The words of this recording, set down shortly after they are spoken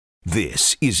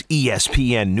This is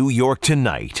ESPN New York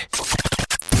Tonight.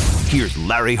 Here's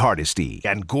Larry Hardesty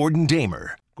and Gordon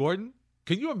Damer. Gordon,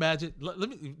 can you imagine?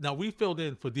 Now, we filled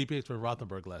in for DPH from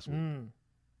Rothenberg last week,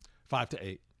 5 to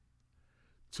 8.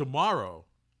 Tomorrow,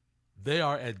 they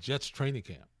are at Jets training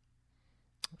camp,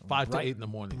 5 to 8 in the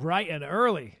morning. Bright and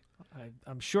early.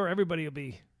 I'm sure everybody will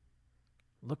be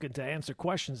looking to answer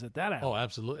questions at that hour. Oh,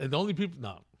 absolutely. And the only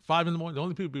people, 5 in the morning, the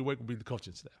only people be awake will be the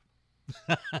coaching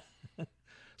staff.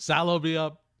 Sal will be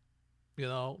up.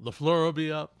 LaFleur will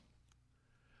be up.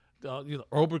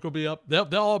 Ulbrich will be up. They'll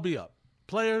all be up.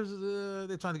 Players,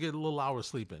 they're trying to get a little hour of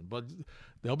sleep in. But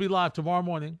they'll be live tomorrow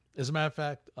morning. As a matter of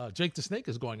fact, Jake the Snake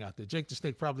is going out there. Jake the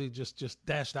Snake probably just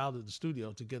dashed out of the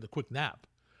studio to get a quick nap.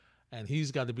 And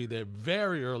he's got to be there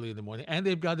very early in the morning. And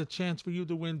they've got a chance for you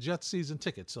to win Jets season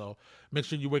tickets. So make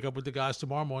sure you wake up with the guys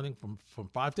tomorrow morning from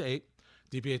 5 to 8.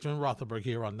 DPH and Rothenberg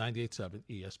here on 98.7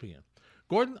 ESPN.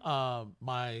 Gordon,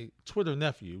 my Twitter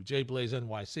nephew, Jay Blaze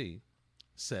NYC,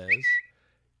 says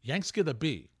Yanks get a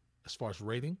B as far as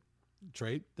rating,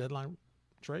 deadline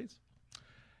trades.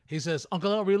 He says,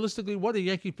 Uncle L, realistically, what are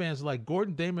Yankee fans like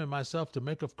Gordon, Damon, and myself to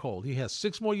make of Cole? He has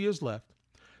 6 more years left.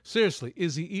 Seriously,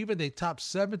 is he even a top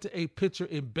 7 to 8 pitcher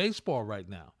in baseball right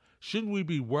now? Shouldn't we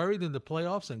be worried in the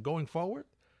playoffs and going forward?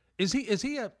 Is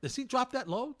he dropped that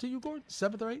low to you, Gordon?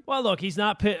 7th or 8th? Well, look, he's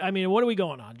not. I mean, what are we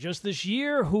going on? Just this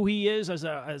year, who he is as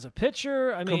a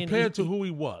pitcher. I mean, compared to who he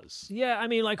was. Yeah, I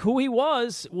mean, like who he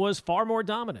was far more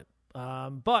dominant.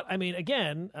 But I mean,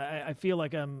 again, I feel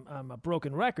like I'm a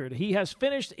broken record. He has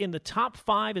finished in the top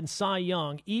 5 in Cy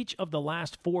Young each of the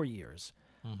last 4 years.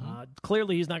 Mm-hmm.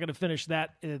 Clearly, he's not going to finish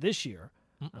that this year.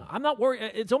 I'm not worried.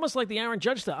 It's almost like the Aaron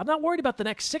Judge stuff. I'm not worried about the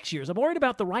next 6 years. I'm worried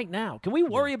about the right now. Can we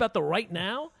worry about the right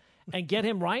now and get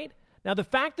him right? Now, the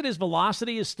fact that his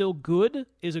velocity is still good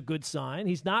is a good sign.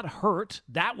 He's not hurt.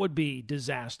 That would be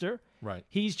disaster. Right.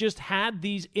 He's just had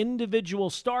these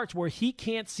individual starts where he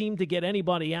can't seem to get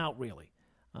anybody out, really.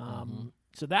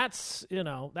 So that's,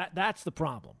 that's the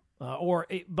problem.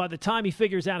 By the time he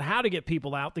figures out how to get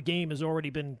people out, the game has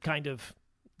already been kind of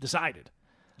decided.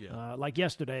 Yeah. Like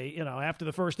yesterday, after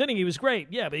the first inning, he was great.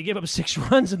 Yeah, but he gave up 6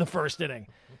 runs in the first inning.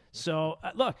 So,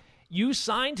 look, you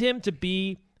signed him to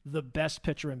be the best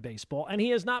pitcher in baseball, and he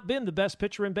has not been the best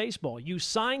pitcher in baseball. You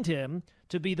signed him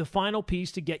to be the final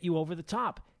piece to get you over the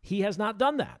top. He has not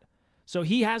done that. So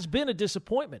he has been a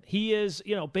disappointment. He is,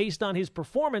 based on his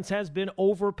performance, has been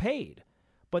overpaid.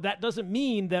 But that doesn't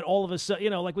mean that all of a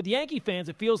sudden, like with Yankee fans,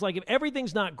 it feels like if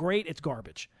everything's not great, it's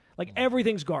garbage. Like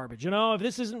everything's garbage. If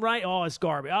this isn't right, it's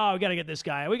garbage. Oh, we got to get this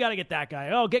guy. We got to get that guy.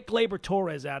 Oh, get Gleyber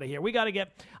Torres out of here. We got to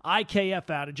get IKF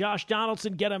out of Josh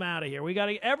Donaldson. Get him out of here. We got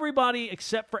to everybody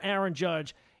except for Aaron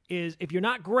Judge is if you're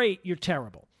not great, you're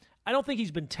terrible. I don't think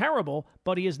he's been terrible,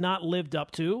 but he has not lived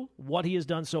up to what he has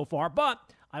done so far. But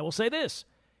I will say this: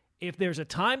 if there's a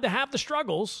time to have the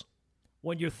struggles,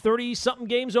 when you're 30-something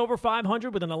games over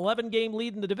 500 with an 11-game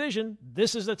lead in the division,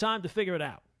 this is the time to figure it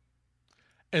out.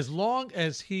 As long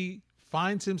as he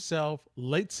finds himself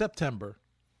late September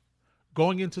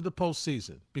going into the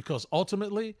postseason, because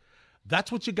ultimately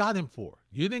that's what you got him for.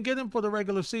 You didn't get him for the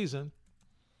regular season.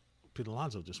 Pete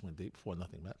Alonso just went deep,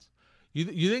 4-0 Mets. You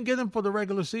didn't get him for the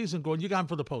regular season, Gordon. You got him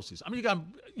for the postseason. I mean,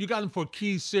 you got him for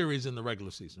key series in the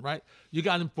regular season, right? You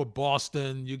got him for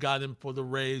Boston. You got him for the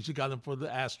Rays. You got him for the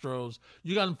Astros.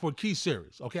 You got him for key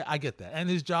series. Okay, I get that. And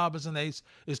his job as an ace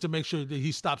is to make sure that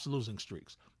he stops losing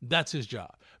streaks. That's his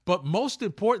job. But most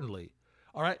importantly,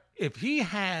 all right, if he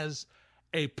has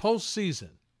a postseason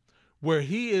where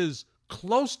he is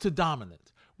close to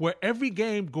dominant, where every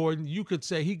game, Gordon, you could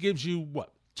say he gives you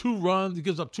what? 2 runs, he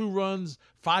gives up 2 runs,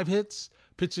 5 hits,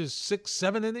 pitches 6,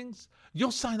 7 innings,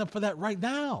 you'll sign up for that right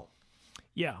now.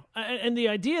 Yeah, and the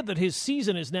idea that his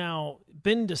season has now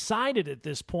been decided at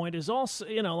this point is also,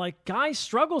 like guys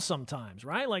struggle sometimes,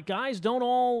 right? Like guys don't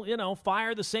all,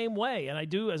 fire the same way. And I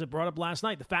do, as I brought up last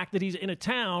night, the fact that he's in a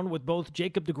town with both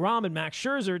Jacob deGrom and Max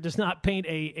Scherzer does not paint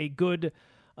a good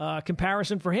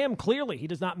comparison for him. Clearly, he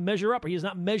does not measure up, or he has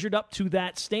not measured up to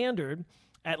that standard,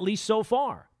 at least so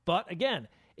far. But again,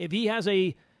 if he has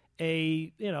a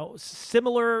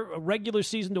similar regular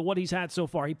season to what he's had so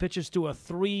far, he pitches to a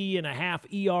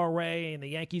 3.5 ERA, and the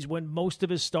Yankees win most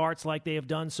of his starts like they have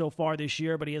done so far this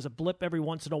year, but he has a blip every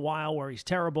once in a while where he's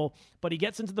terrible. But he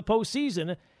gets into the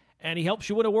postseason, and he helps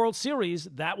you win a World Series.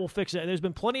 That will fix it. There's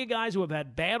been plenty of guys who have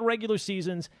had bad regular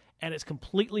seasons, and it's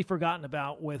completely forgotten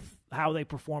about with how they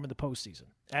perform in the postseason.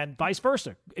 And vice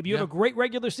versa. If you have a great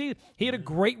regular season, he had a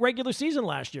great regular season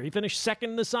last year. He finished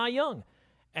second in the Cy Young.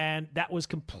 And that was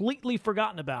completely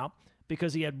forgotten about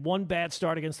because he had one bad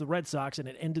start against the Red Sox, and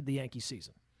it ended the Yankee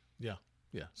season. Yeah.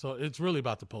 Yeah. So it's really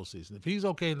about the postseason. If he's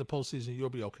okay in the postseason, you'll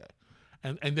be okay,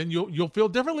 and then you'll feel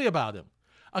differently about him.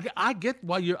 Okay, I get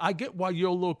why you're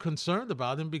a little concerned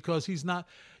about him, because he's not.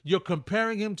 You're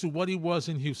comparing him to what he was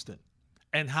in Houston,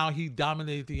 and how he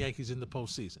dominated the Yankees in the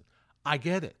postseason. I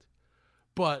get it,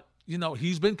 but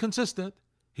he's been consistent.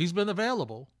 He's been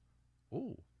available.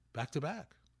 Ooh, back to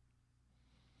back.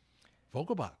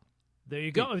 Vogelbach. There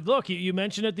you go. Look, you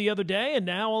mentioned it the other day, and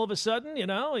now all of a sudden,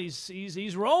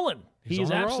 he's rolling.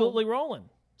 He's absolutely rolling.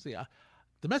 See,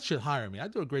 the Mets should hire me. I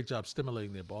do a great job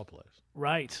stimulating their ball players.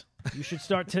 Right. You should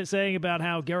start saying about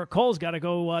how Gerrit Cole's got to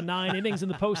go 9 innings in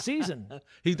the postseason.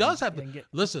 He does have to.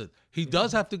 Listen, he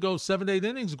does have to go 7-8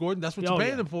 innings, Gordon. That's what you're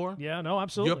paying him for. Yeah, no,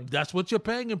 absolutely. That's what you're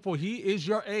paying him for. He is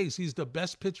your ace. He's the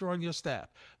best pitcher on your staff.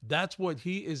 That's what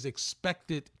he is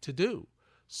expected to do.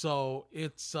 So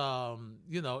it's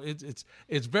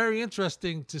it's very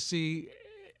interesting to see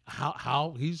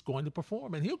how he's going to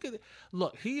perform, and he'll get it.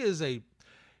 Look, he is a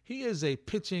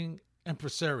pitching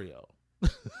impresario.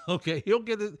 Okay, he'll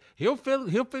get it. He'll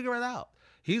figure it out.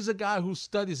 He's a guy who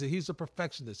studies it. He's a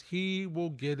perfectionist. He will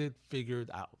get it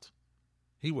figured out.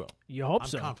 He will. You hope I'm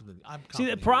so. Confident. See,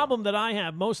 the problem that I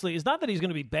have mostly is not that he's going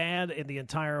to be bad in the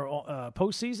entire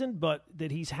postseason, but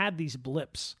that he's had these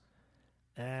blips.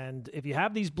 And if you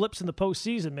have these blips in the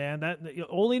postseason, man, that you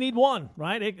only need one,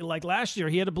 right? Like last year,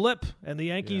 he had a blip, and the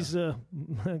Yankees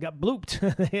got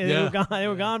blooped. They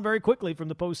were gone very quickly from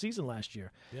the postseason last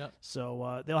year. Yeah.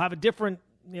 So they'll have a different,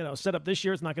 setup this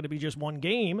year. It's not going to be just one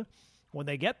game when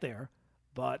they get there,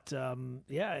 but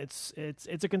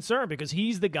it's a concern because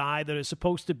he's the guy that is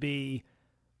supposed to be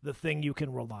the thing you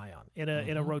can rely on. In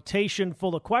a rotation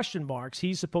full of question marks,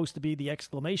 he's supposed to be the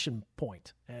exclamation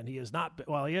point, and he has not been.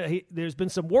 Well, there's been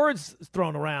some words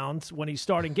thrown around when he's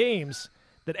starting games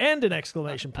that end in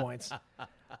exclamation points,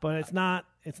 but it's not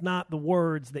the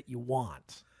words that you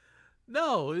want.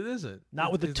 No, it isn't.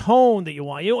 Not with the tone that you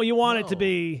want. You want it to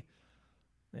be,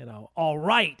 all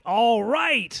right.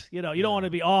 You don't want to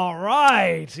be all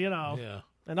right, Yeah.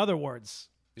 In other words,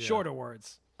 shorter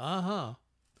words. Uh-huh.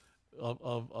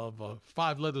 Of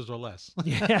 5 letters or less.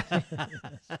 Yeah.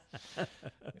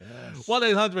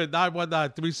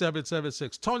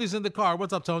 1-800-919-3776. Tony's in the car.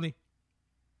 What's up, Tony?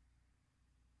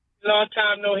 Long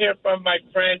time no hear from my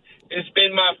friend. It's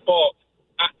been my fault.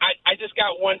 I just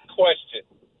got one question.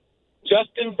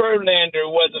 Justin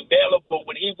Verlander was available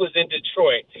when he was in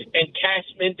Detroit, and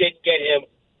Cashman didn't get him.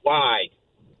 Why?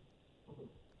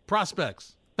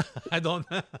 Prospects. I don't.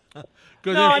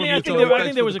 Good. No, I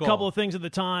think there was a couple of things at the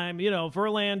time.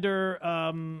 Verlander.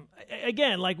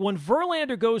 Again, like when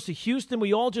Verlander goes to Houston,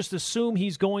 we all just assume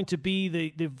he's going to be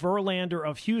the Verlander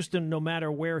of Houston, no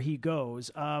matter where he goes.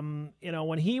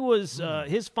 When he was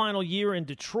his final year in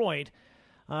Detroit,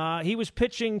 he was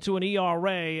pitching to an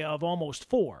ERA of almost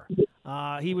 4.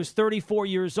 He was 34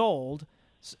 years old,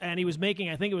 and he was making,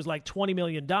 I think it was like $20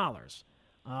 million.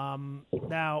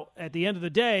 Now, at the end of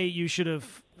the day, you should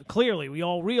have clearly, we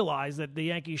all realize that the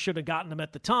Yankees should have gotten him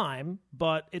at the time,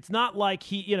 but it's not like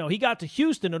he got to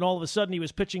Houston and all of a sudden he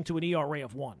was pitching to an ERA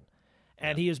of 1.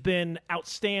 And he has been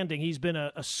outstanding. He's been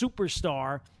a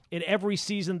superstar in every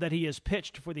season that he has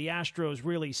pitched for the Astros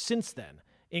really since then,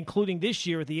 including this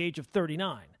year at the age of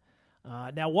 39.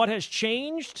 Now, what has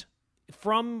changed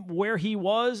from where he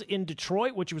was in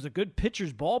Detroit, which was a good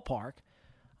pitcher's ballpark?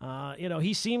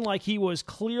 He seemed like he was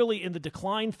clearly in the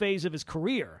decline phase of his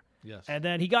career. Yes. And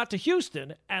then he got to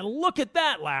Houston, and look at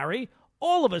that, Larry.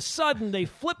 All of a sudden, they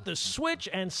flipped the switch,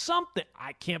 and something,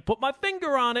 I can't put my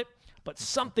finger on it, but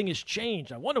something has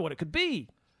changed. I wonder what it could be.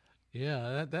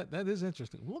 Yeah, that is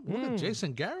interesting. Look at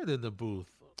Jason Garrett in the booth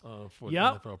for the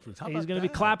NFL Proof. He's going to be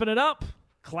clapping it up.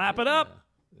 Clap it up.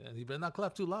 Yeah, he better not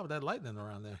clap too loud with that lightning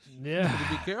around there. Yeah.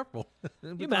 Be careful.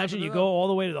 Can you imagine you go all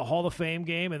the way to the Hall of Fame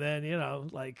game and then,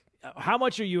 how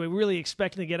much are you really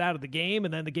expecting to get out of the game,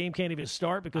 and then the game can't even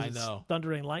start because it's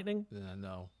thunder and lightning? Yeah,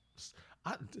 no.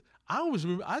 I always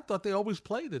remember, I thought they always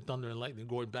played at Thunder and Lightning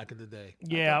going back in the day.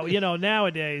 Yeah,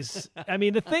 nowadays, I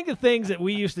mean, the things that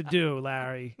we used to do,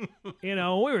 Larry, when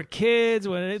we were kids,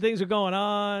 when things were going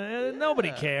on,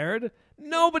 nobody cared.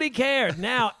 Nobody cared.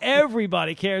 Now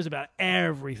everybody cares about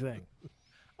everything.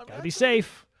 Got to be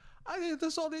safe. I think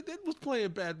that's all they did was play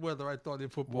in bad weather, I thought, in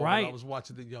football right. when I was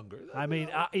watching it younger. I mean,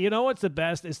 what's the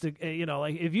best is to,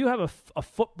 like if you have a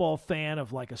football fan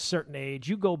of like a certain age,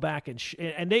 you go back and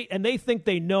they think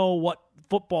they know what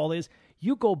football is.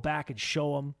 You go back and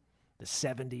show them the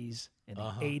 70s and the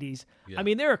 80s. Yeah. I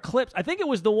mean, there are clips. I think it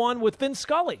was the one with Vin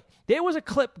Scully. There was a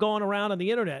clip going around on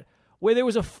the internet where there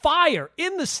was a fire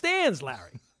in the stands,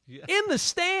 Larry. Yeah. In the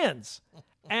stands.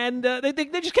 And they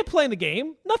just kept playing the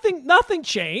game. Nothing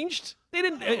changed. They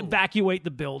didn't evacuate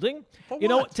the building. For you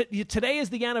know, what? today is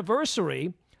the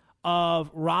anniversary of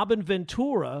Robin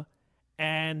Ventura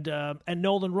and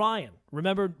Nolan Ryan.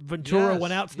 Remember, Ventura Yes.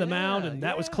 went out to the mound, and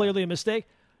that was Yeah. clearly a mistake.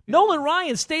 Nolan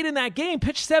Ryan stayed in that game,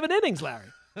 pitched 7 innings, Larry.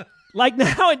 Like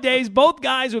nowadays, both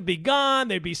guys would be gone.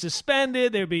 They'd be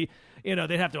suspended. They'd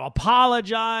have to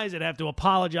apologize. They'd have to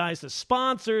apologize to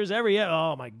sponsors.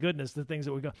 Oh, my goodness, the things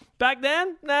that we go. Back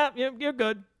then, nah, you're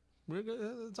good. We're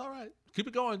good. It's all right. Keep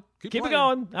it going. Keep it playing.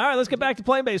 going. All right, let's get back to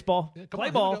playing baseball. Yeah, come Play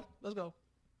on, ball. here we go. Let's go.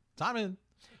 Time in.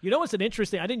 You know what's an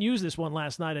interesting? I didn't use this one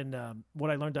last night in what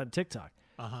I learned on TikTok.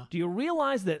 Do you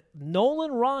realize that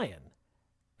Nolan Ryan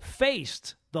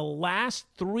faced the last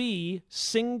 3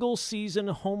 single-season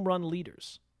home run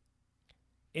leaders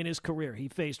in his career? He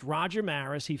faced Roger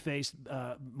Maris, he faced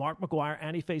Mark McGwire,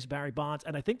 and he faced Barry Bonds,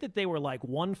 and I think that they were like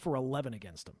 1 for 11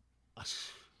 against him.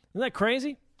 Isn't that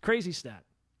crazy? Crazy stat.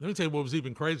 Let me tell you what was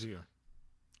even crazier.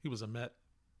 He was a Met.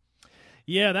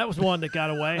 Yeah, that was one that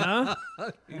got away, huh?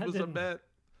 He was a Met.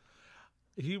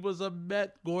 He was a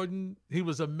Met, Gordon. He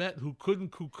was a Met who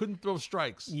couldn't throw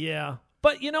strikes. Yeah.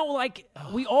 But, like,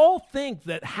 we all think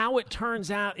that how it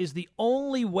turns out is the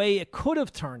only way it could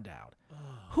have turned out.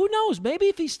 Who knows? Maybe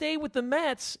if he stayed with the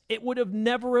Mets, it would have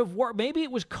never have worked. Maybe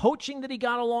it was coaching that he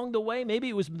got along the way. Maybe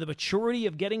it was the maturity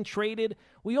of getting traded.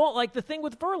 We all, like the thing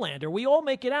with Verlander, we all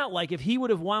make it out like if he would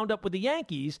have wound up with the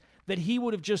Yankees, that he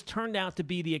would have just turned out to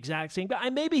be the exact same guy.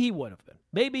 And maybe he would have been.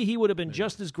 Maybe he would have been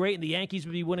just as great, and the Yankees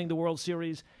would be winning the World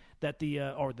Series that the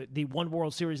one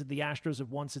World Series that the Astros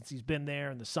have won since he's been there,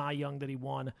 and the Cy Young that he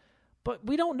won. But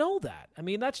we don't know that. I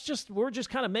mean, we're just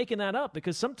kind of making that up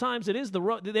because sometimes it is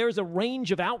there's a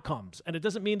range of outcomes, and it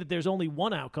doesn't mean that there's only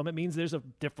one outcome. It means there's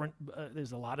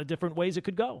a lot of different ways it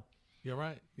could go. You're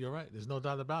right. There's no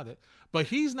doubt about it. But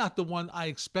he's not the one I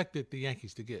expected the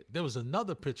Yankees to get. There was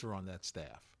another pitcher on that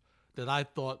staff that I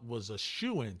thought was a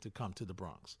shoo-in to come to the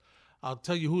Bronx. I'll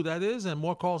tell you who that is, and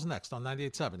more calls next on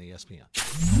 98.7 ESPN.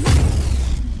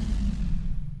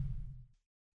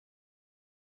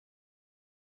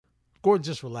 Gordon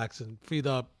just relaxing, feet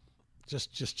up,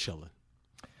 just chilling.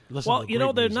 Listen Well, to great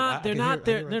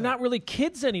music. they're not really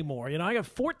kids anymore. I got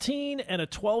 14 and a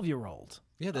 12-year-old.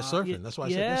 Yeah, they're surfing. That's why I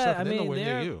said they're surfing. They're nowhere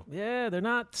near you. Yeah,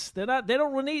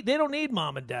 they don't need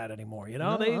mom and dad anymore.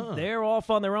 They're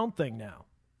off on their own thing now.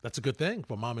 That's a good thing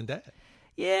for mom and dad.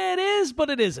 Yeah, it is,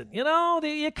 but it isn't.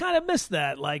 You kind of miss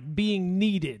that, like being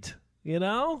needed.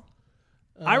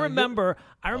 I remember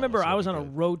I was on a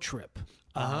road trip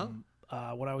when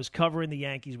I was covering the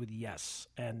Yankees with Yes,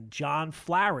 and John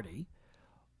Flaherty,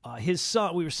 his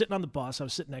son. We were sitting on the bus. I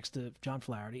was sitting next to John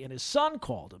Flaherty, and his son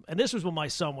called him. And this was when my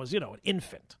son was, an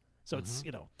infant. So it's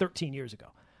 13 years ago.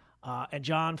 And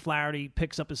John Flaherty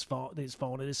picks up his phone,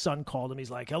 and his son called him.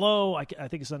 He's like, "Hello." I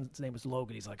think his son's name was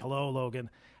Logan. He's like, "Hello, Logan."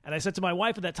 And I said to my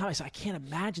wife at that time, I said, "I can't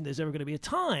imagine there's ever going to be a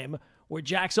time where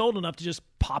Jack's old enough to just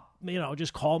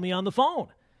just call me on the phone."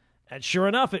 And sure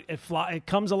enough, it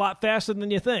comes a lot faster than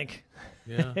you think.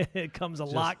 Yeah, it comes a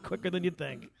lot quicker than you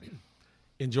think.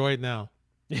 Enjoy it now.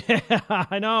 Yeah,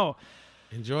 I know.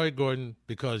 Enjoy it, Gordon,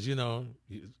 because we're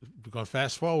gonna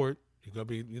fast forward. You're gonna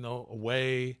be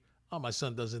away. Oh, my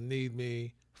son doesn't need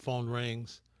me. Phone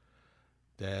rings.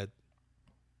 Dad,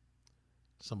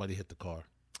 somebody hit the car.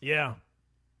 Yeah.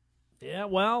 Yeah,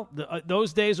 well,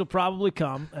 those days will probably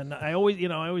come. And I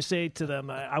always say to them,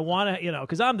 I want to,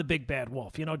 because I'm the big bad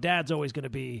wolf. Dad's always going to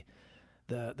be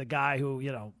the guy who,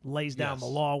 lays down the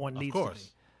law when needs to be.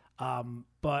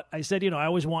 But I said, I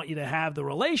always want you to have the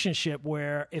relationship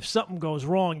where if something goes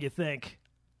wrong, you think,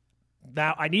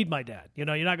 now I need my dad. You're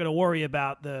not going to worry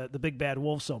about the big bad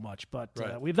wolf so much. But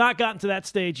right. We've not gotten to that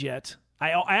stage yet.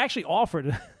 I actually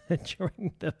offered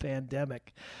during the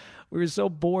pandemic. We were so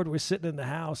bored. We're sitting in the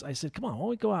house. I said, "Come on, why don't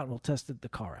we go out and we'll test the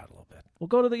car out a little bit? We'll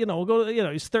go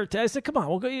to he's 13. I said, "Come on,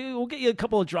 we'll get you a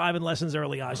couple of driving lessons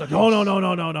early on." He's like, "No."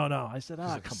 I said, "Come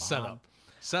on." Set up.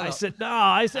 I said, "No."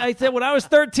 I said, when I was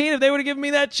 13, if they would have given me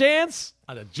that chance,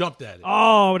 I'd have jumped at it.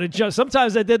 Oh, I would have jumped.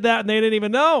 Sometimes I did that and they didn't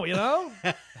even know.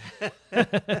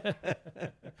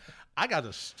 I got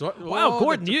to start. Wow,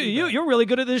 Gordon, you're really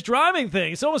good at this driving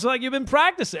thing. It's almost like you've been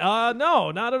practicing.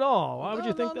 No, not at all. Why would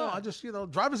you think that? No, I just,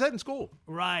 driver's ed in school.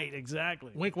 Right,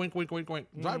 exactly. Wink, wink, wink, wink, wink.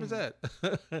 Driver's ed.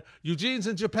 Eugene's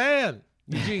in Japan.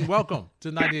 Eugene, welcome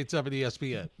to 98.7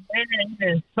 ESPN.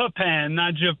 Hey, Japan,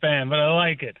 not Japan, but I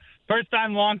like it. First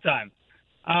time, long time.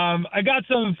 I got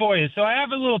something for you. So I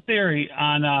have a little theory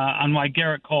on why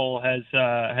Gerrit Cole has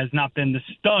not been the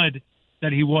stud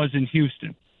that he was in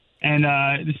Houston. And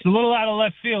it's a little out of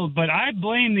left field, but I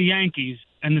blame the Yankees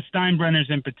and the Steinbrenners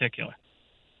in particular.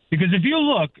 Because if you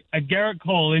look at Gerrit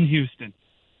Cole in Houston,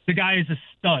 the guy is a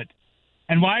stud.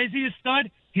 And why is he a stud?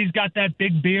 He's got that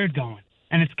big beard going,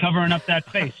 and it's covering up that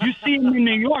face. You see him in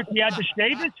New York. He had to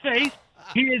shave his face.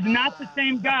 He is not the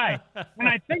same guy. And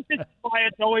I think this is why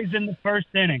it's always in the first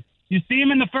inning. You see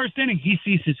him in the first inning, he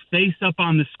sees his face up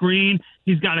on the screen.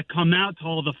 He's got to come out to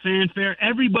all the fanfare.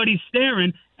 Everybody's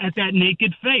staring at that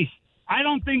naked face. I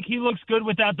don't think he looks good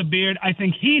without the beard. I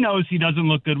think he knows he doesn't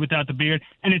look good without the beard,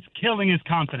 and it's killing his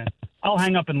confidence. I'll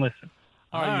hang up and listen.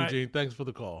 All right, Eugene, thanks for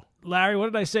the call. Larry, what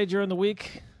did I say during the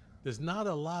week? There's not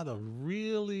a lot of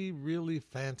really, really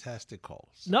fantastic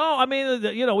calls. No, I mean,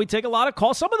 we take a lot of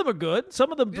calls. Some of them are good.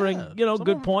 Some of them bring,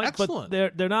 good points, excellent.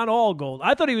 But they're not all gold.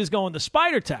 I thought he was going the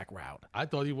spider tack route. I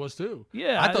thought he was too.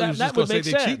 Yeah, I thought he was just going to say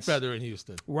they sense. cheat better in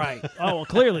Houston. Right. Oh, well,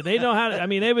 clearly they know how to. I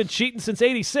mean, they've been cheating since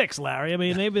 '86, Larry. I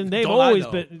mean, they've always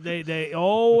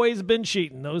been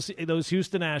cheating. Those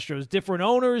Houston Astros, different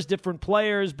owners, different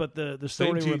players, but the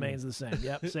story remains the same.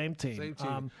 Yep, same team. Same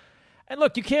team. And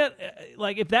look, you can't,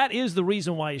 if that is the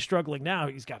reason why he's struggling now,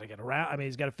 he's got to get around. I mean,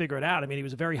 he's got to figure it out. I mean, he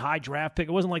was a very high draft pick.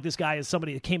 It wasn't like this guy is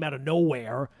somebody that came out of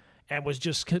nowhere and was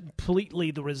just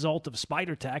completely the result of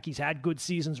spider tack. He's had good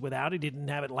seasons without it. He didn't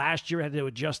have it last year, had to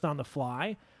adjust on the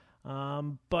fly.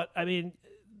 But, I mean,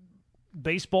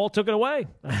 baseball took it away.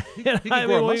 He can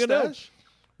grow a mustache.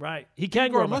 Right. He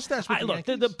can grow a mustache with the look,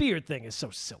 Yankees. the beard thing is so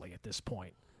silly at this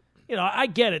point. I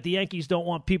get it. The Yankees don't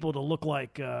want people to look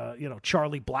like,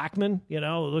 Charlie Blackmon. It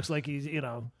looks like he's, I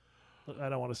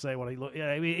don't want to say what he looks. Yeah,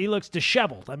 I mean, he looks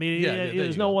disheveled. I mean,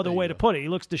 there's no other way to put it. He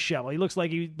looks disheveled. He looks like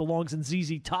he belongs in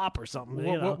ZZ Top or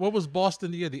something. What was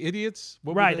Boston? The Idiots?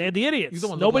 Right, they had the Idiots.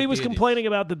 Nobody was complaining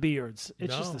about the beards.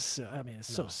 It's just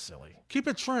so silly. Keep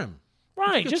it trim.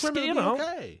 Right, just trim it,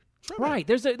 okay. Right.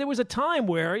 There was a time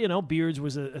where beards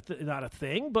was not a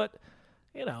thing, but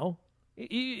I don't know.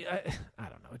 It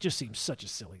just seems such a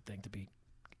silly thing to be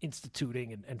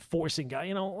instituting and forcing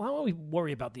guys. Why don't we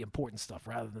worry about the important stuff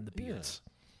rather than the beards?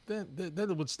 Yeah.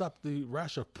 Then it would stop the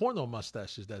rash of porno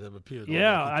mustaches that have appeared.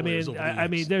 Yeah, I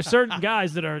mean, there's certain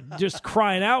guys that are just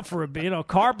crying out for a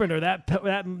Carpenter.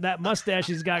 That mustache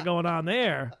he's got going on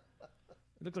there.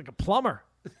 It looks like a plumber.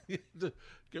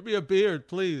 Give me a beard,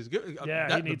 please. He needs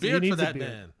a beard for that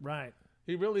man. Right.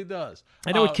 He really does.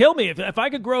 And it would kill me if I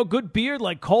could grow a good beard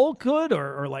like Cole could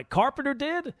or like Carpenter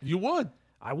did. You would.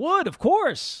 I would, of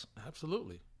course.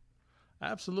 Absolutely.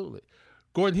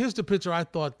 Gordon, here's the pitcher I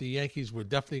thought the Yankees were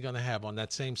definitely going to have on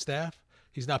that same staff.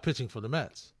 He's not pitching for the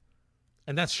Mets.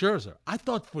 And that's Scherzer. I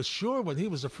thought for sure when he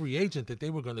was a free agent that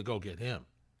they were going to go get him.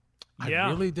 I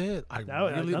really did.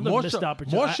 More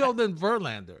so than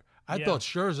Verlander. I thought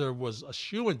Scherzer was a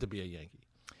shoo-in to be a Yankee.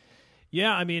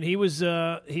 Yeah, I mean, he was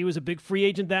a big free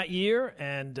agent that year,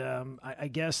 and I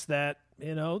guess that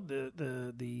the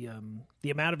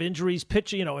amount of injuries,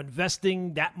 pitching,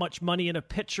 investing that much money in a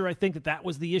pitcher, I think that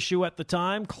was the issue at the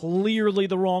time. Clearly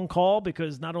the wrong call,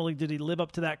 because not only did he live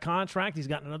up to that contract, he's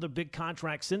gotten another big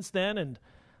contract since then, and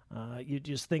you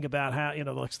just think about how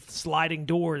like sliding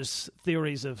doors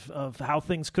theories of how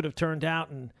things could have turned out,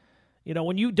 and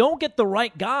when you don't get the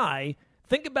right guy.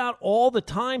 Think about all the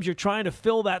times you're trying to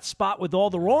fill that spot with all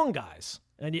the wrong guys,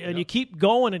 and you keep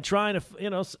going and trying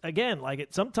to, again,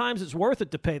 sometimes it's worth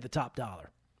it to pay the top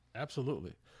dollar.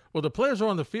 Absolutely. Well, the players are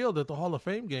on the field at the Hall of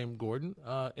Fame game, Gordon,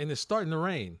 and it's starting to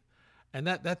rain, and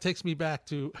that takes me back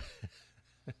to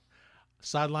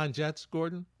sideline Jets,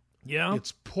 Gordon. Yeah,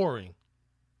 it's pouring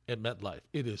at MetLife.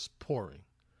 It is pouring,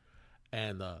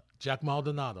 and Jack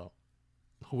Maldonado,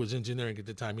 who was engineering at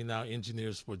the time, he now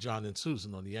engineers for John and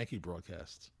Susan on the Yankee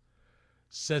broadcasts,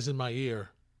 says in my ear,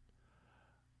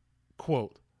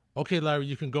 quote, "Okay, Larry,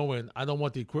 you can go in. I don't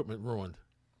want the equipment ruined."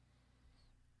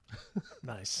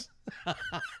 Nice.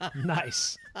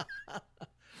 Nice.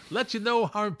 Let you know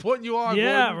how important you are,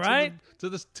 Gordon, right? To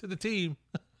the team.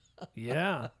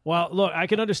 Yeah. Well, look, I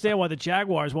can understand why the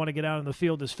Jaguars want to get out on the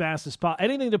field as fast as possible.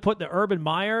 Anything to put the Urban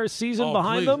Meyer season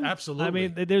behind them. Absolutely. I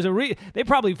mean, there's they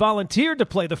probably volunteered to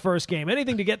play the first game.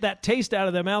 Anything to get that taste out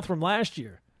of their mouth from last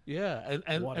year. Yeah,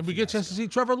 and we get a chance to see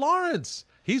Trevor Lawrence.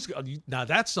 Now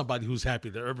that's somebody who's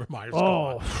happy that Urban Meyer's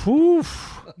gone.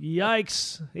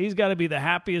 Yikes. He's got to be the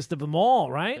happiest of them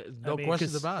all, right? No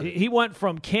questions about it. He went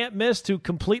from can't miss to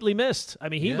completely missed. I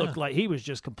mean, he looked like he was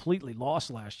just completely lost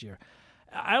last year.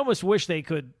 I almost wish they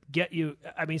could get you.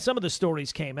 I mean, some of the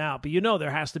stories came out, but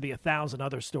there has to be 1,000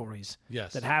 other stories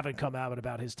that haven't come out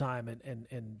about his time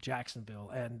in Jacksonville.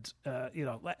 And,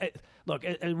 look,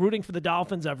 rooting for the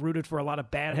Dolphins, I've rooted for a lot of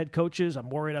bad head coaches. I'm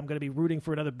worried I'm going to be rooting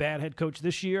for another bad head coach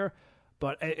this year,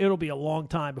 but it'll be a long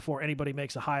time before anybody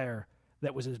makes a hire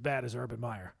that was as bad as Urban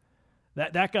Meyer.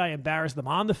 That guy embarrassed them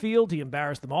on the field. He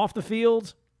embarrassed them off the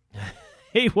field.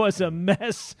 He was a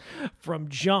mess from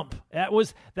jump. That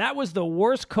was the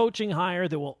worst coaching hire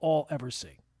that we'll all ever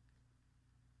see.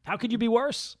 How could you be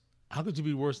worse? How could you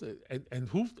be worse?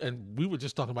 And we were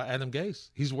just talking about Adam Gase.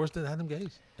 He's worse than Adam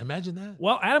Gase. Imagine that.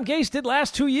 Well, Adam Gase did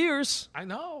last 2 years. I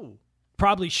know.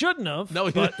 Probably shouldn't have. No,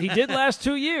 but he did last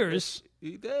 2 years.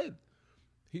 He did.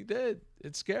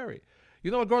 It's scary. You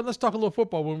know what, Gordon? Let's talk a little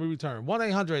football when we return.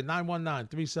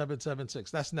 1-800-919-3776.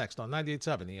 That's next on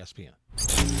 98.7 ESPN.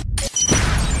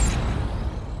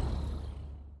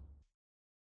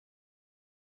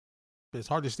 It's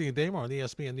Hardesty and Damer on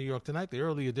ESPN New York Tonight, the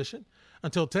early edition.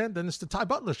 Until 10, then it's the Ty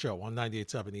Butler Show on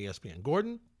 98.7 ESPN.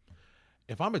 Gordon,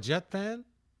 if I'm a Jet fan,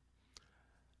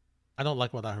 I don't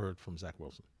like what I heard from Zach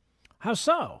Wilson. How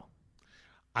so?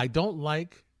 I don't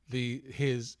like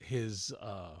his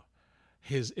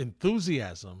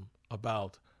enthusiasm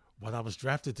about what I was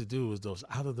drafted to do is those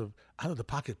out of the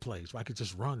pocket plays where I could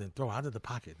just run and throw out of the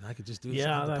pocket and I could just do this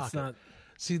out of the pocket. Not.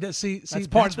 See that's that's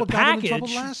part of the what got him in trouble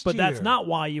package, last but year. that's not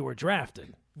why you were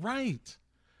drafted. Right.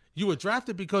 You were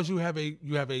drafted because you have a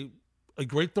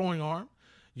great throwing arm.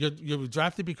 You were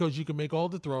drafted because you can make all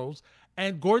the throws.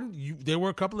 And Gordon, there were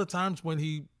a couple of times when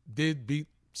he did beat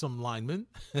some linemen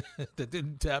that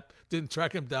didn't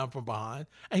track him down from behind,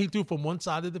 and he threw from one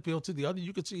side of the field to the other.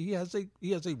 You could see he has a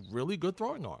really good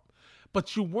throwing arm.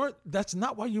 But that's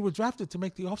not why you were drafted, to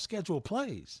make the off-schedule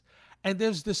plays. And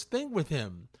there's this thing with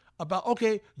him about,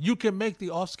 okay, you can make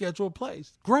the off-schedule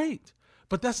plays. Great.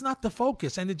 But that's not the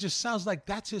focus, and it just sounds like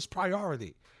that's his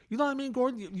priority. You know what I mean,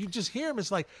 Gordon? You just hear him.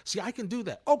 It's like, see, I can do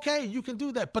that. Okay, you can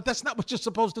do that. But that's not what you're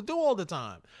supposed to do all the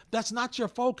time. That's not your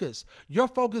focus. Your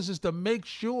focus is to make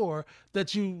sure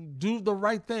that you do the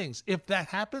right things. If that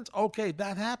happens, okay,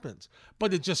 that happens.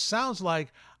 But it just sounds like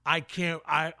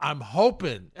I'm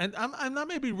hoping, and I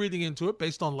may be reading into it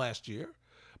based on last year,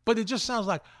 but it just sounds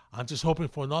like I'm just hoping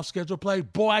for an off-schedule play.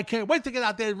 Boy, I can't wait to get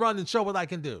out there and run and show what I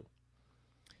can do.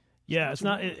 Yeah, it's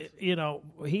not,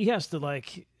 he has to,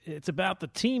 it's about the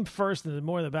team first and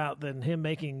more than him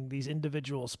making these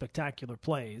individual spectacular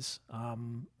plays.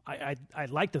 I'd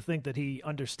like to think that he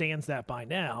understands that by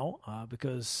now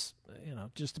because,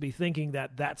 just to be thinking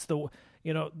that that's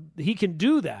he can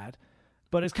do that,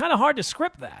 but it's kind of hard to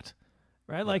script that.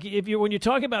 Right, like when you're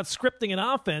talking about scripting an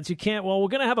offense, you can't. Well, we're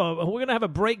gonna have a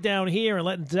breakdown here and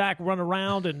letting Zach run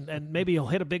around and maybe he'll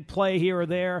hit a big play here or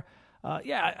there.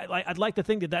 I'd like to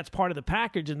think that that's part of the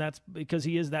package, and that's because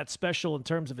he is that special in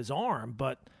terms of his arm.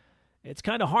 But it's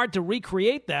kind of hard to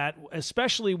recreate that,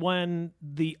 especially when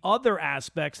the other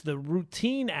aspects, the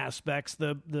routine aspects,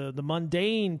 the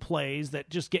mundane plays that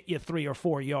just get you 3 or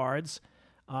 4 yards.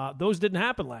 Those didn't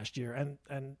happen last year, and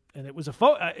it was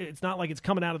it's not like it's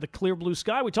coming out of the clear blue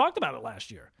sky. We talked about it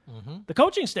last year. Mm-hmm. The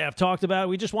coaching staff talked about it.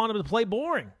 We just wanted him to play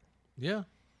boring. Yeah,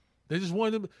 they just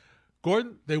wanted him,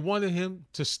 Gordon. They wanted him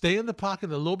to stay in the pocket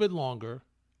a little bit longer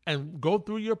and go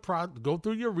through your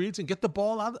reads and get the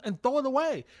ball out and throw it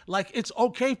away. Like, it's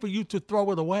okay for you to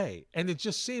throw it away, and it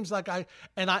just seems like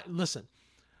listen.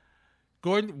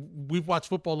 Gordon, we've watched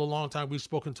football a long time. We've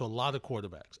spoken to a lot of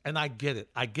quarterbacks, and I get it.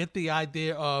 I get the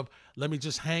idea of, let me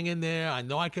just hang in there. I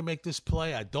know I can make this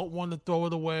play. I don't want to throw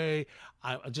it away.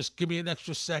 Just give me an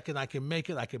extra second. I can make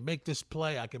it. I can make this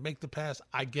play. I can make the pass.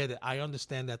 I get it. I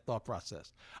understand that thought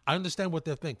process. I understand what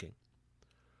they're thinking.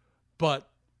 But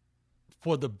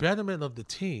for the betterment of the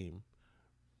team,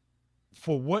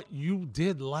 for what you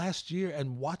did last year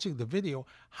and watching the video,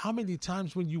 how many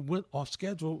times when you went off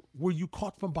schedule were you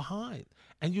caught from behind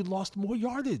and you lost more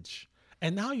yardage?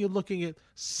 And now you're looking at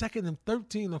 2nd and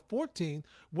 13 or 14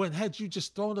 when, had you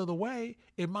just thrown it away,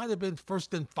 it might have been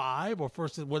 1st and 5 or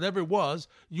 1st and whatever it was.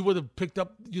 You would have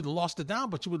you'd have lost it down,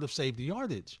 but you would have saved the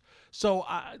yardage. So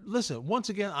listen, once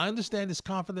again, I understand his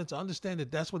confidence. I understand that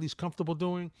that's what he's comfortable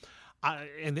doing.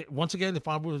 Once again, if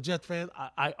I were a Jet fan,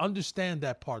 I understand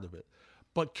that part of it.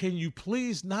 But can you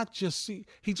please not just see?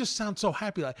 He just sounds so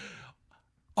happy, like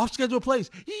off-schedule plays.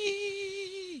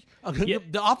 Okay, yeah.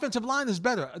 The offensive line is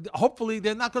better. Hopefully,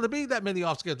 there are not going to be that many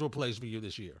off-schedule plays for you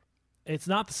this year. It's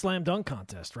not the slam dunk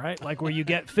contest, right? Like where you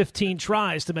get 15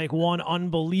 tries to make one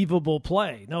unbelievable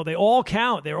play. No, they all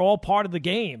count. They're all part of the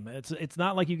game. It's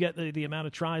not like you get the amount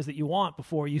of tries that you want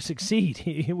before you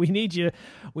succeed. We need you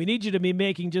to be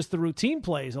making just the routine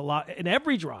plays a lot in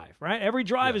every drive, right? Every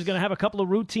drive is going to have a couple of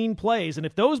routine plays, and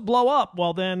if those blow up,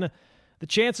 well then the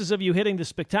chances of you hitting the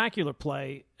spectacular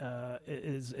play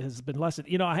has been lessened.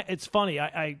 It's funny.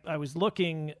 I was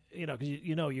looking, because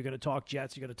you're going to talk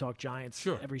Jets, you're going to talk Giants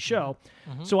every show.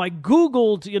 Mm-hmm. So I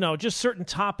Googled, just certain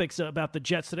topics about the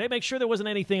Jets today, make sure there wasn't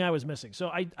anything I was missing. So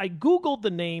I Googled the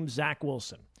name Zach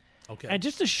Wilson. Okay. And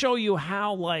just to show you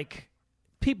how,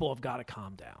 people have got to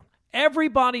calm down.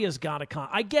 Everybody has got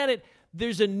I get it.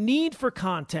 There's a need for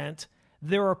content.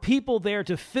 There are people there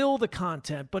to fill the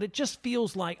content, but it just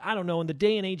feels like, I don't know, in the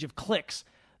day and age of clicks,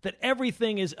 that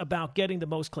everything is about getting the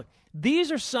most clicks.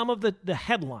 These are some of the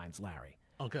headlines, Larry,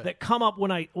 that come up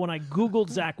when I Googled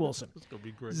Zach Wilson. It's going to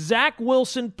be great. Zach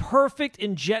Wilson perfect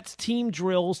in Jets team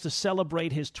drills to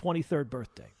celebrate his 23rd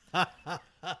birthday.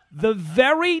 The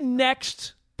very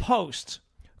next post,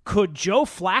 could Joe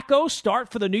Flacco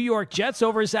start for the New York Jets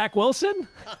over Zach Wilson?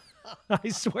 I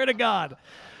swear to God.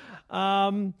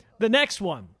 The next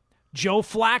one, Joe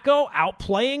Flacco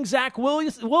outplaying Zach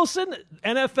Wilson,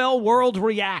 NFL World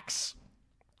reacts.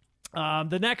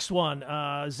 The next one,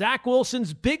 Zach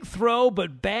Wilson's big throw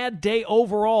but bad day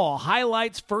overall,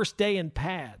 highlights first day in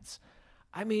pads.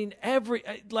 I mean,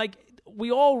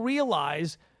 we all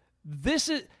realize this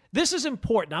is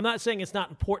important. I'm not saying it's not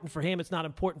important for him. It's not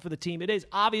important for the team. It is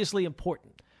obviously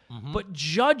important. Mm-hmm. But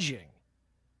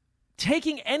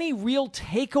taking any real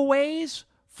takeaways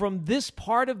from this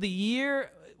part of the year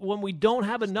when we don't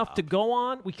have enough to go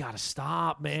on, we got to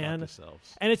stop, man.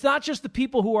 And it's not just the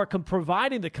people who are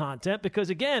providing the content,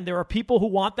 because, again, there are people who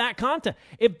want that content.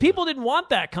 If people didn't want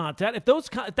that content, if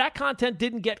that content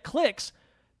didn't get clicks,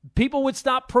 people would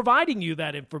stop providing you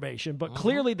that information. But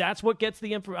clearly that's what gets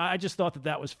the information. I just thought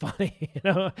that was funny.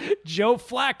 Joe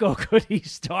Flacco, could he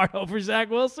start over Zach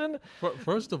Wilson?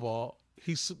 First of all,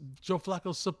 Joe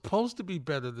Flacco's supposed to be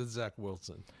better than Zach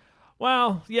Wilson.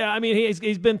 Well, yeah, I mean,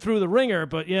 he's been through the ringer,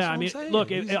 but yeah, I mean,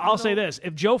 look, I'll say this.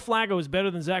 If Joe Flacco is better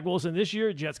than Zach Wilson this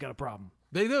year, Jets got a problem.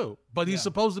 They do, but he's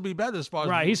supposed to be better as far as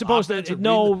right. He's supposed to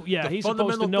know. Yeah, he's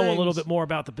supposed to know a little bit more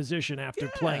about the position after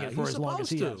playing it for as long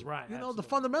as he has. Right. The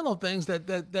fundamental things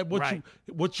that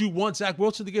what you want Zach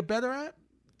Wilson to get better at.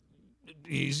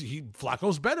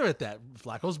 Flacco's better at that.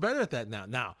 Flacco's better at that now.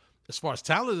 Now, as far as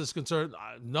talent is concerned,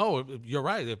 no, you're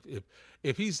right.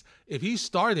 If he's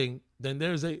starting, then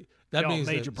that means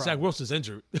that Zach Wilson's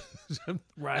injured.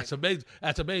 Right.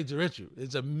 That's a major issue.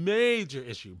 It's a major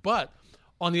issue. But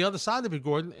on the other side of it,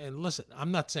 Gordon, and listen,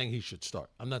 I'm not saying he should start.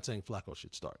 I'm not saying Flacco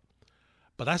should start.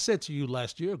 But I said to you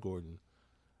last year, Gordon,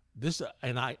 this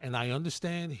and I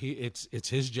understand it's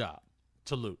his job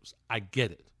to lose. I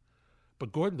get it.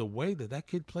 But Gordon, the way that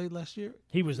kid played last year,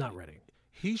 he was not ready.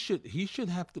 He should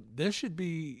have to. There should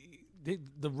be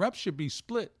the reps should be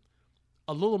split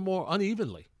a little more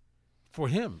unevenly for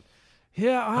him.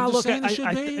 Yeah,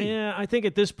 I think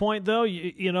at this point, though,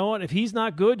 you know what? If he's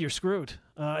not good, you're screwed.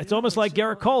 It's almost like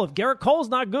Gerrit Cole. If Gerrit Cole's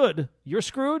not good, you're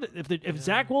screwed. If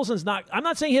Zach Wilson's not, I'm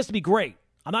not saying he has to be great.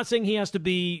 I'm not saying he has to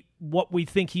be what we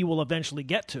think he will eventually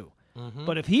get to. Mm-hmm.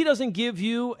 But if he doesn't give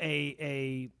you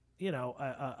a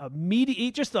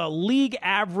just a league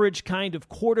average kind of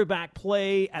quarterback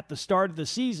play at the start of the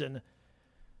season,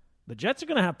 the Jets are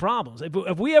going to have problems.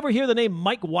 If we ever hear the name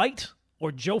Mike White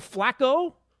or Joe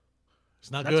Flacco,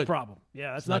 that's a problem.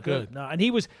 Yeah, that's not good. No, and he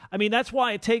was. I mean, that's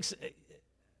why it takes it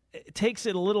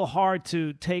a little hard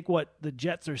to take what the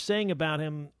Jets are saying about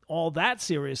him all that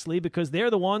seriously, because they're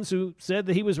the ones who said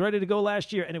that he was ready to go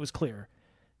last year, and it was clear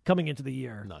coming into the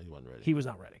year. No, he wasn't ready. He was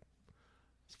not ready.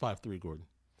 It's 5-3, Gordon.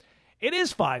 It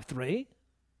is 5-3.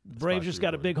 Braves just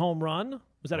got a big home run.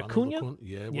 Was that Acuna?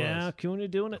 Yeah, it was. Yeah, Acuna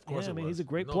doing it. Of course, I mean, was. He's a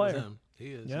great player. Him.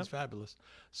 He is. Yep. He's fabulous.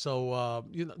 So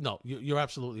you're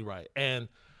absolutely right.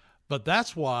 But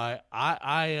that's why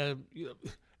I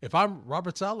if I'm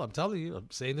Robert Saleh, I'm telling you,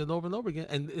 I'm saying it over and over again.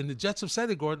 And the Jets have said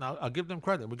it, Gordon. I'll give them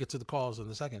credit. We'll get to the calls in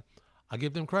a second. I'll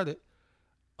give them credit.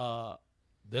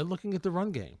 They're looking at the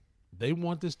run game. They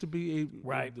want this to be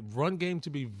the run game to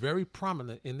be very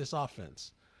prominent in this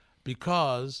offense,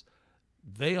 because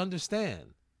they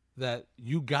understand that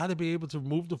you got to be able to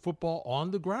move the football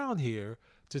on the ground here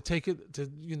to take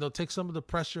some of the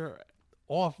pressure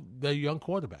off their young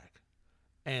quarterback.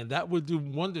 And that would do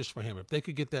wonders for him if they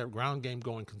could get that ground game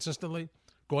going consistently.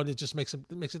 It just makes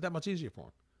it that much easier for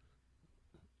him.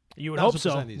 You would hope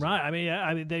so, right? I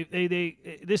mean, they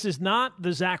this is not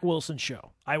the Zach Wilson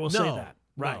show. I will say that,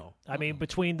 right? No. I mean,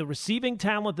 between the receiving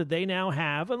talent that they now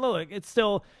have, and look, it's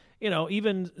still,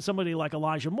 even somebody like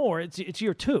Elijah Moore, it's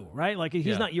year 2, right? Like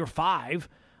he's not year 5.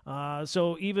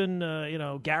 So even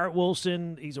Gerrit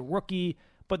Wilson, he's a rookie,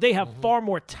 but they have far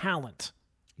more talent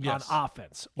on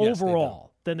offense overall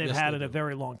than they've had in a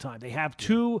very long time. They have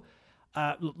 2.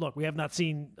 Look, we have not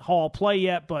seen Hall play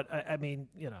yet, but I mean,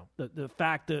 the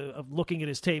fact of looking at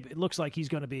his tape, it looks like he's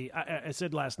going to be. I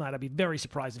said last night, I'd be very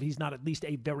surprised if he's not at least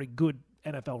a very good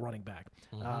NFL running back.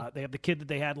 They have the kid that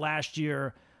they had last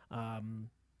year.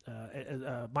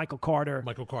 Michael Carter.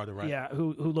 Michael Carter, right? Yeah,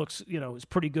 who looks, is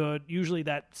pretty good. Usually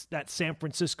that San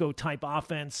Francisco type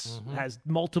offense has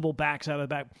multiple backs out of the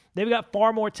back. They've got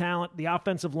far more talent. The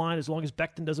offensive line, as long as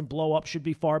Becton doesn't blow up, should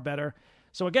be far better.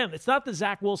 So again, it's not the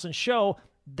Zach Wilson show.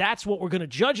 That's what we're going to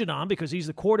judge it on because he's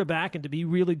the quarterback, and to be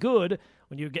really good,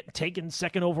 when you're getting taken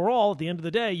second overall, at the end of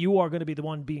the day, you are going to be the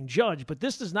one being judged. But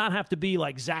this does not have to be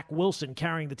like Zach Wilson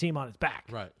carrying the team on his back.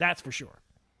 Right. That's for sure.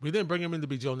 We didn't bring him in to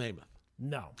be Joe Namath.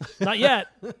 No, not yet.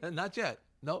 Not yet.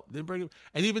 Nope, didn't bring him.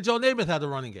 And even Joe Namath had a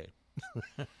running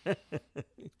game.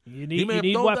 You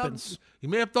need weapons. He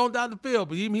may have thrown down the field,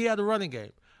 but even he had a running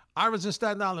game. Ira's in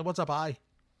Staten Island. What's up, I?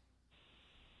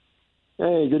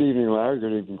 Hey, good evening, Larry.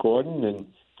 Good evening, Gordon. And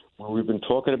we've been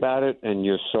talking about it, and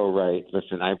you're so right.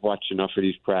 Listen, I've watched enough of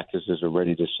these practices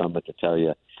already this summer to tell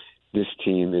you this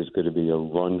team is going to be a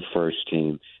run-first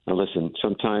team. Now, listen,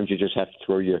 sometimes you just have to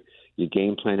throw your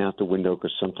game plan out the window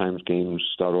because sometimes games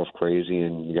start off crazy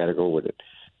and you got to go with it.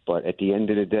 But at the end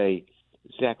of the day,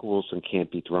 Zach Wilson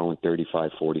can't be throwing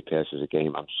 35, 40 passes a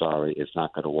game. I'm sorry. It's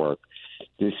not going to work.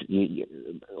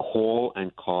 Hall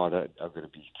and Carter are going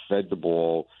to be fed the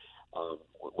ball.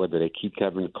 Whether they keep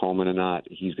Kevin Coleman or not,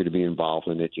 he's going to be involved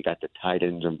in it. You got the tight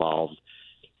ends involved.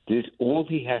 All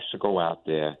he has to go out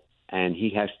there, and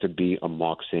he has to be a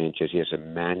Mark Sanchez. He has to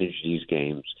manage these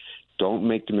games. Don't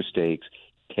make the mistakes.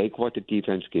 Take what the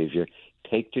defense gives you.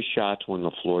 Take the shots when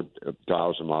the floor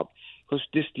dials them up. Because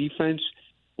this defense,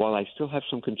 while I still have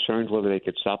some concerns whether they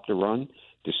could stop the run,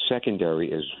 the secondary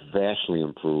is vastly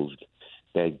improved.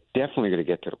 They're definitely going to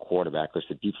get to the quarterback because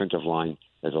the defensive line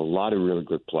has a lot of really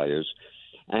good players.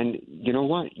 And you know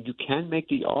what? You can make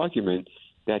the argument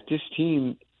that this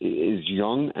team is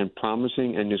young and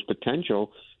promising and there's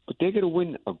potential, but they're going to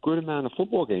win a good amount of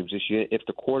football games this year if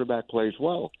the quarterback plays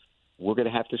well. We're going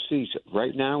to have to see. So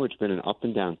right now, it's been an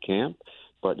up-and-down camp,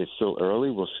 but it's still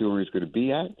early. We'll see where he's going to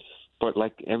be at. But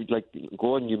like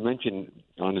Gordon, you mentioned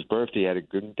on his birthday, he had a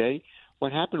good day.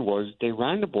 What happened was they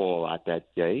ran the ball a lot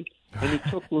that day, and he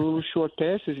took little short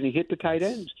passes, and he hit the tight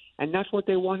ends. And that's what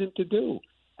they want him to do.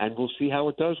 And we'll see how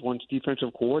it does once defensive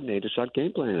coordinators start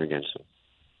game planning against him.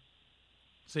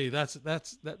 See, that's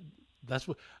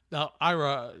what. Now,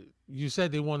 Ira, you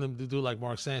said they want him to do like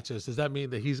Mark Sanchez. Does that mean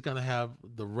that he's going to have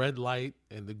the red light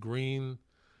and the green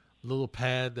little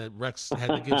pad that Rex had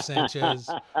to give Sanchez?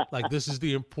 Like, this is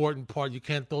the important part. You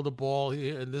can't throw the ball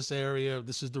here in this area.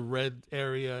 This is the red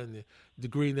area and the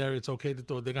green area. It's okay to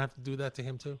throw. They're going to have to do that to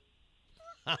him too?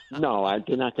 No,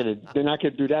 they're not going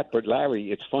to do that. But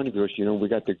Larry, it's funny because we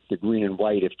got the green and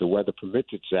white if the weather permits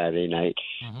it Saturday night.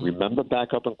 Mm-hmm. Remember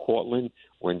back up in Cortland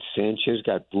when Sanchez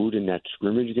got booed in that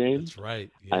scrimmage game? That's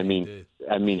right. Yeah, I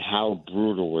mean, how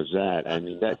brutal was that? I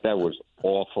mean, that was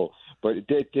awful. But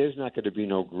there's not going to be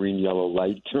no green, yellow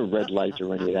lights or red lights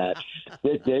or any of that.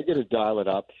 They're going to dial it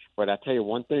up. But I'll tell you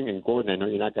one thing, and Gordon, I know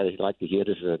you're not going to like to hear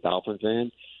this as a Dolphin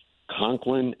fan.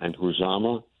 Conklin and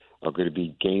Huzama are going to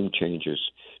be game changers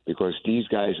because these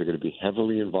guys are going to be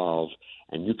heavily involved,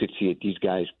 and you could see it. These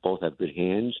guys both have good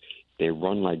hands. They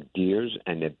run like deers,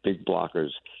 and they're big blockers.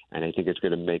 And I think it's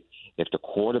going to make – if the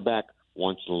quarterback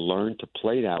wants to learn to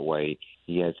play that way,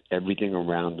 he has everything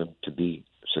around him to be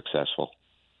successful.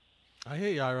 I hear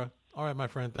you, Ira. All right, my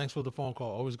friend. Thanks for the phone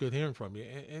call. Always good hearing from you.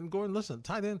 And Gordon, listen,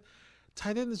 tight end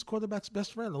is quarterback's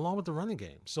best friend along with the running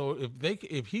game. So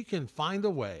if he can find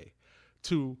a way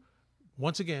to –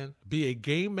 once again, be a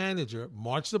game manager,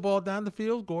 march the ball down the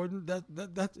field, Gordon.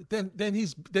 Then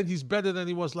he's better than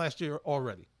he was last year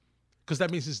already, because that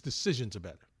means his decisions are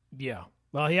better. Yeah,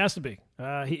 well, he has to be.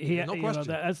 No question.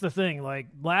 That's the thing. Like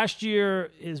last year,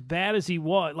 as bad as he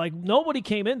was, like nobody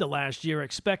came into last year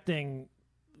expecting,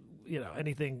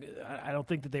 anything. I don't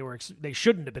think that they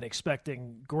shouldn't have been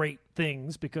expecting great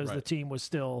things because right. The team was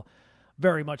still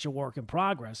very much a work in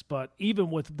progress. But even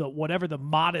with whatever the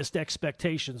modest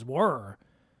expectations were,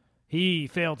 he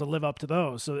failed to live up to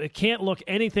those. So it can't look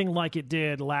anything like it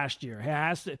did last year. It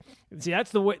has to. See,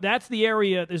 that's the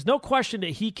area. There's no question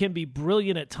that he can be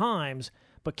brilliant at times,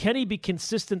 but can he be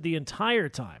consistent the entire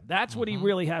time? That's what he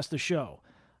really has to show.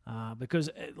 Because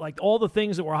like all the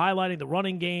things that we're highlighting, the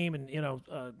running game and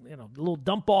little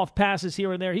dump off passes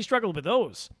here and there, he struggled with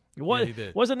those.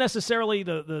 It wasn't necessarily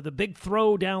the big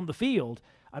throw down the field.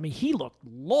 I mean, he looked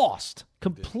lost,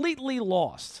 completely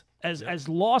lost, as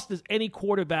lost as any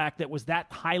quarterback that was that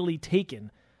highly taken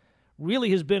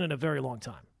really has been in a very long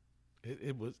time.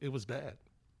 It was bad.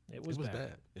 It was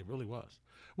bad. It really was.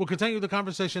 We'll continue the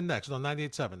conversation next on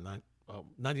 98.7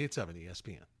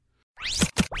 ESPN.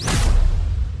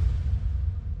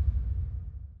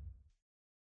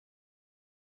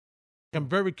 I'm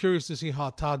very curious to see how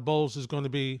Todd Bowles is going to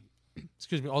be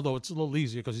Excuse me. Although it's a little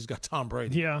easier because he's got Tom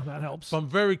Brady. Yeah, that helps. So I'm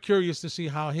very curious to see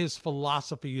how his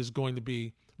philosophy is going to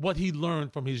be, what he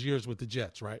learned from his years with the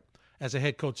Jets, right, as a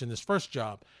head coach in his first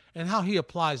job, and how he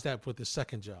applies that with his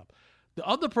second job. The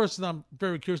other person I'm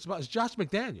very curious about is Josh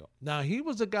McDaniel. Now, he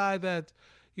was a guy that,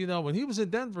 you know, when he was in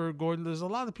Denver, Gordon, there's a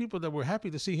lot of people that were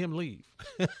happy to see him leave.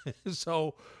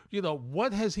 So, you know,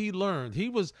 what has he learned? He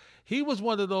was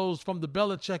one of those from the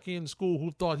Belichickian school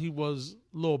who thought he was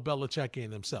little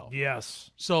Belichickian himself.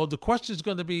 Yes. So the question is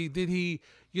going to be, did he,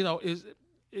 you know,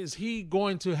 is he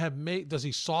going to have does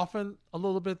he soften a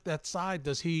little bit that side?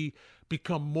 Does he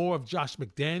become more of Josh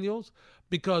McDaniels?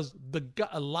 Because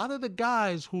a lot of the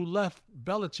guys who left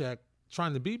Belichick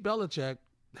trying to beat Belichick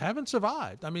haven't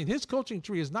survived. I mean, his coaching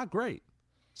tree is not great,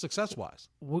 success-wise.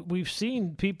 We've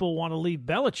seen people want to leave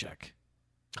Belichick.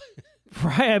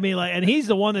 Right? I mean, like, and he's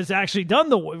the one that's actually done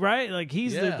right? Like,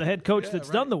 he's the head coach that's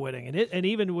done the winning. And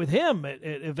even with him, it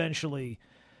eventually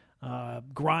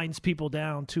grinds people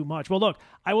down too much. Well, look,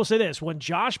 I will say this. When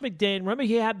Josh McDaniel, remember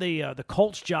he had the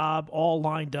Colts job all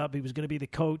lined up. He was going to be the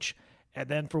coach. And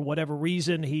then for whatever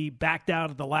reason, he backed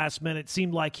out at the last minute. It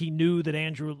seemed like he knew that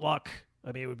Andrew Luck,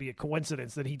 I mean, it would be a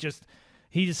coincidence that he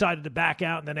decided to back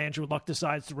out, and then Andrew Luck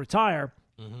decides to retire.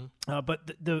 Mm-hmm.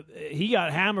 But he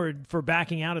got hammered for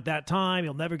backing out at that time.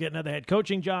 He'll never get another head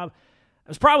coaching job. It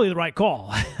was probably the right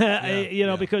call,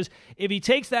 because if he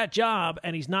takes that job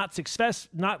and he's not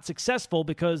successful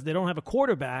because they don't have a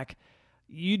quarterback,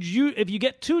 if you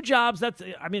get two jobs,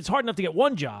 it's hard enough to get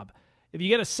one job. If you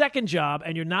get a second job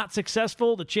and you're not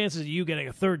successful, the chances of you getting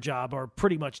a third job are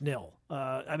pretty much nil.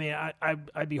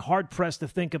 I'd be hard-pressed to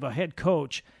think of a head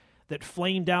coach that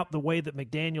flamed out the way that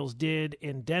McDaniels did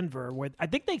in Denver, where I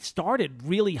think they started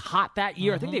really hot that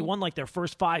year. I think they won like their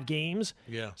first 5 games.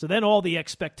 Yeah. So then all the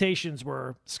expectations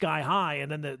were sky high,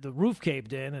 and then the roof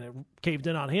caved in, and it caved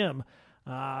in on him.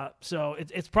 So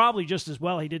it's probably just as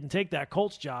well he didn't take that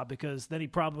Colts job, because then he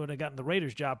probably would have gotten the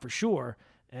Raiders job for sure.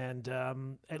 And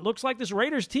it looks like this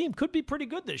Raiders team could be pretty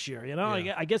good this year. You know,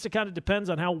 I guess it kind of depends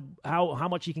on how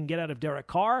much you can get out of Derek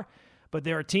Carr. But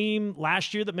they're a team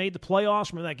last year that made the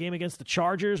playoffs. Remember that game against the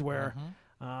Chargers where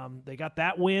they got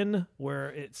that win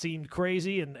where it seemed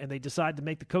crazy, and they decided to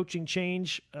make the coaching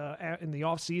change in the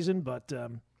offseason. But,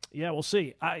 we'll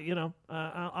see.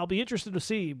 I'll be interested to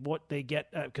see what they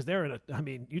get, because they're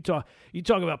in you talk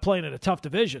about playing in a tough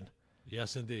division.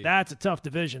 Yes, indeed. That's a tough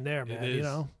division there, man. It is. You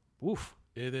know? Oof.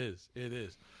 It is.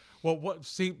 Well,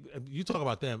 you talk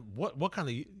about them. What kind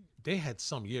of – they had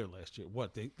some year last year.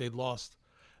 What? They lost –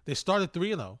 they started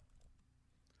 3-0,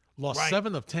 lost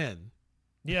 7 of 10.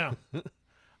 Yeah.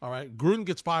 All right. Gruden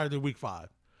gets fired in week 5.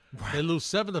 Right. They lose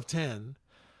 7 of 10.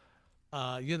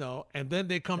 And then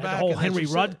they come back. The whole Henry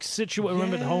Rugg situation.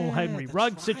 Remember the whole Henry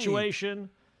Rugg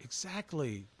situation?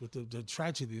 Exactly, with the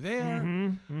tragedy there,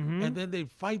 and then they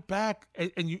fight back,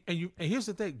 and here's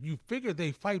the thing: you figure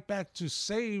they fight back to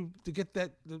get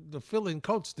the fill-in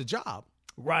coach the job,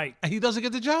 right? And he doesn't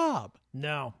get the job.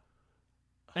 No,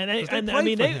 the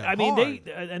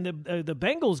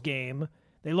Bengals game,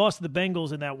 they lost to the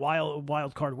Bengals in that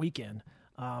wild card weekend.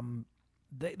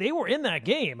 They were in that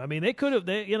game. I mean, they could have.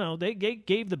 They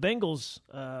gave the Bengals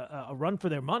a run for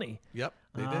their money. Yep,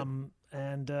 they did.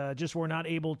 And just were not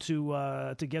able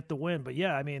to get the win. But,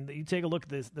 yeah, I mean, you take a look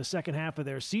at the second half of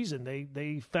their season.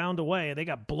 They found a way. They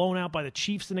got blown out by the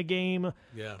Chiefs in a game,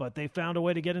 but they found a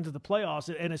way to get into the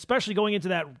playoffs. And especially going into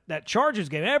that Chargers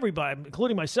game, everybody,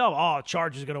 including myself,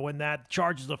 Chargers are going to win that.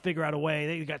 Chargers will figure out a way.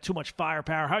 They got too much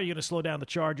firepower. How are you going to slow down the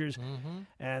Chargers?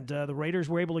 And the Raiders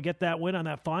were able to get that win on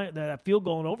that field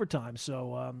goal in overtime.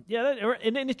 So, they're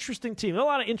an interesting team. There are a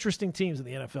lot of interesting teams in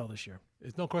the NFL this year.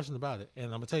 There's no question about it. And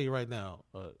I'm going to tell you right now,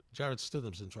 Jarrett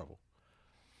Stidham's in trouble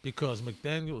because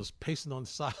McDaniel is pacing on the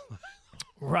sideline.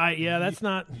 Right, yeah, that's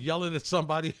not... Yelling at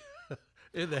somebody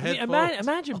in the headphones.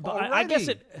 Imagine,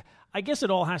 I guess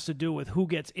it all has to do with who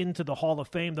gets into the Hall of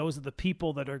Fame. Those are the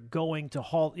people that are going to the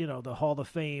Hall of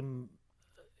Fame,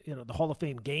 the Hall of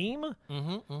Fame game.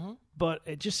 But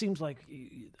it just seems like,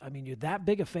 you're that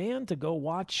big a fan to go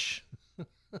watch...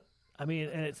 and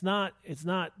it's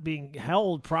not being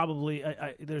held probably.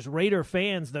 There's Raider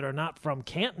fans that are not from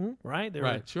Canton, right? There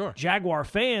are sure. Jaguar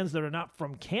fans that are not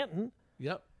from Canton.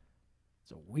 Yep.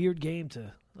 It's a weird game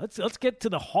to let's get to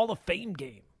the Hall of Fame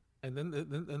game. And then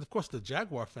of course the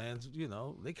Jaguar fans,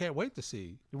 they can't wait to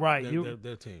see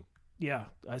their team. Yeah,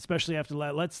 especially after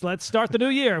let's start the new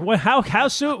year. How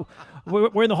soon?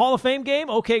 We're in the Hall of Fame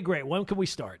game. Okay, great. When can we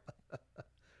start?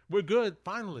 We're good.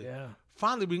 Finally. Yeah.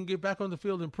 Finally, we can get back on the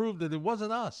field and prove that it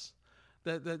wasn't us.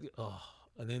 An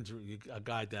injury, a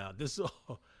guy down. This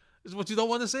is what you don't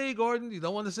want to say, Gordon. You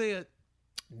don't want to say it.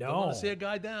 No. I want to see a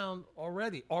guy down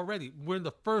already. We're in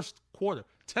the first quarter.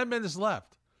 10 minutes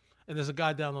left, and there's a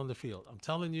guy down on the field. I'm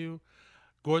telling you,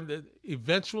 Gordon,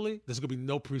 eventually there's going to be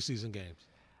no preseason games.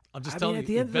 I'm just telling you. At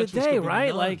the end of the day,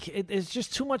 right? Like, it's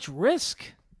just too much risk.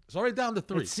 It's already down to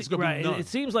 3. It's going to be none. It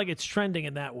seems like it's trending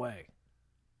in that way.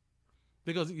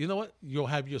 Because you know what? You'll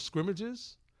have your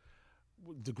scrimmages,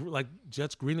 like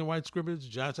Jets green and white scrimmage.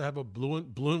 Giants will have a blue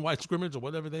and white scrimmage or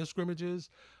whatever their scrimmage is.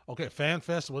 Okay, Fan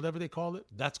Fest, whatever they call it.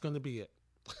 That's going to be it.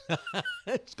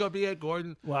 It's going to be it,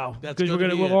 Gordon. Wow. Because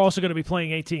we're also going to be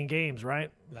playing 18 games, right?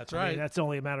 That's right. I mean, that's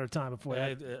only a matter of time before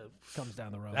that comes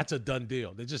down the road. That's a done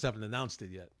deal. They just haven't announced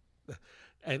it yet.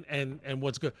 And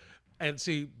what's good? And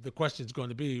see, the question is going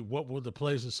to be, what will the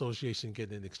Players Association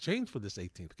get in exchange for this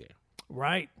 18th game?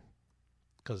 Right.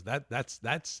 Because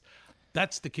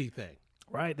that's the key thing.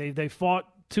 Right. They fought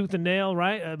tooth and nail,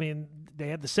 right? I mean, they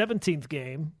had the 17th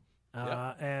game,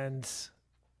 and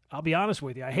I'll be honest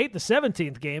with you, I hate the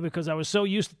 17th game because I was so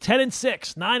used to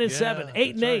 10-6, 9-7,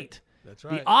 8-8. That's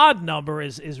right. The odd number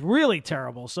is really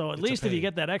terrible. So at least if you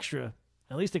get that extra,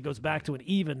 at least it goes back to an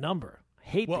even number. I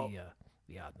hate the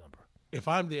odd number. If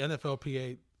I'm the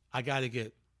NFLPA, I got to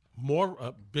get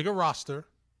bigger roster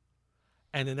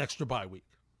and an extra bye week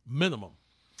minimum.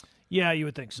 Yeah, you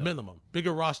would think so. Minimum.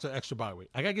 Bigger roster, extra bye week.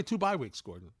 I got to get 2 bye weeks,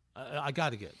 Gordon. I got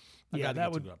to get.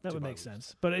 That would make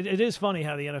sense. But it is funny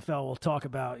how the NFL will talk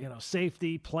about,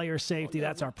 safety, player safety.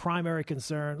 That's our primary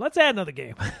concern. Let's add another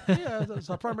game. Yeah, that's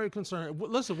our primary concern.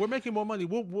 Listen, we're making more money.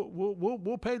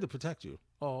 We'll pay to protect you.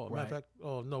 Oh, matter of fact,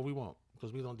 no, we won't,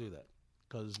 because we don't do that.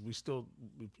 Because you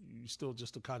still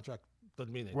just a contract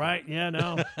doesn't mean anything. Right? Yeah,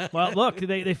 no. Well, look,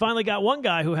 they finally got one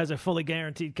guy who has a fully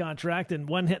guaranteed contract, and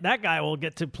that guy will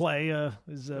get to play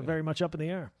is very much up in the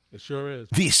air. It sure is.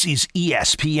 This is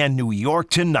ESPN New York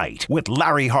Tonight with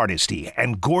Larry Hardesty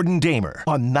and Gordon Damer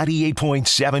on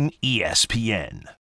 98.7 ESPN.